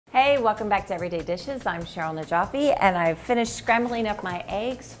welcome back to Everyday Dishes. I'm Cheryl Najafi, and I've finished scrambling up my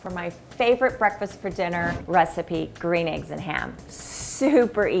eggs for my favorite breakfast for dinner recipe, green eggs and ham.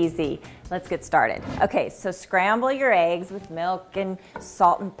 Super easy. Let's get started. Okay, so scramble your eggs with milk and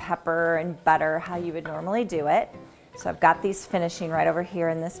salt and pepper and butter, how you would normally do it. So I've got these finishing right over here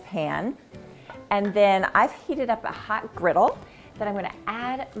in this pan. And then I've heated up a hot griddle that I'm gonna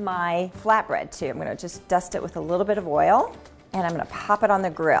add my flatbread to. I'm gonna just dust it with a little bit of oil, and I'm gonna pop it on the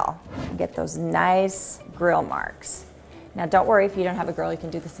grill and get those nice grill marks. Now don't worry if you don't have a grill, you can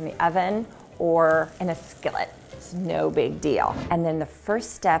do this in the oven or in a skillet. It's no big deal. And then the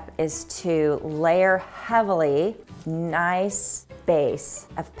first step is to layer heavily nice base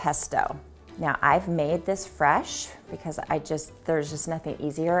of pesto. Now I've made this fresh because there's just nothing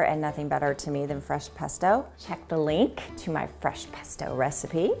easier and nothing better to me than fresh pesto. Check the link to my fresh pesto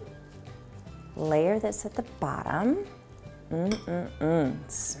recipe. Layer this at the bottom.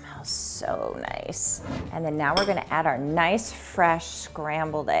 It smells so nice. And then now we're gonna add our nice fresh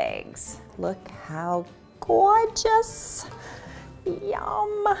scrambled eggs. Look how gorgeous.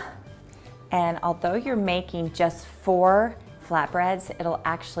 Yum. And although you're making just 4 flatbreads, it'll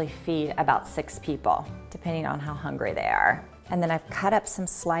actually feed about 6 people, depending on how hungry they are. And then I've cut up some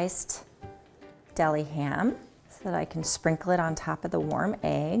sliced deli ham so that I can sprinkle it on top of the warm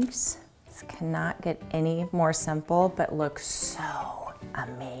eggs. This cannot get any more simple, but looks so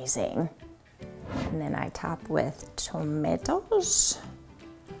amazing. And then I top with tomatoes.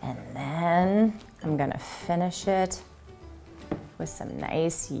 And then I'm gonna finish it with some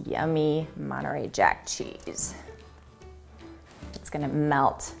nice, yummy Monterey Jack cheese. It's gonna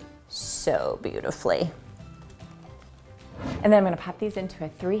melt so beautifully. And then I'm gonna pop these into a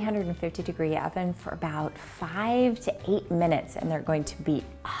 350-degree oven for about 5 to 8 minutes, and they're going to be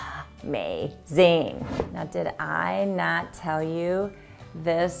amazing. Now, did I not tell you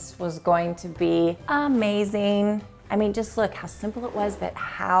this was going to be amazing? I mean, just look how simple it was, but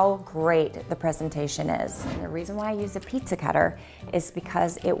how great the presentation is. And the reason why I use a pizza cutter is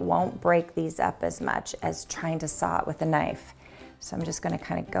because it won't break these up as much as trying to saw it with a knife. So I'm just gonna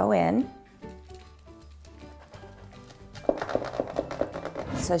kind of go in.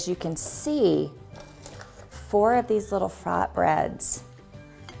 So as you can see, 4 of these little flatbreads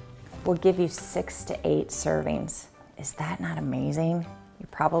will give you 6 to 8 servings. Is that not amazing? You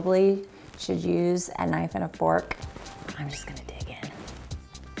probably should use a knife and a fork. I'm just gonna dig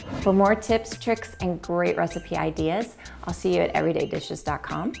in. For more tips, tricks, and great recipe ideas, I'll see you at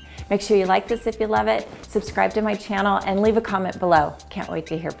everydaydishes.com. Make sure you like this if you love it, subscribe to my channel, and leave a comment below. Can't wait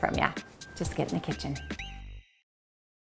to hear from ya. Just get in the kitchen.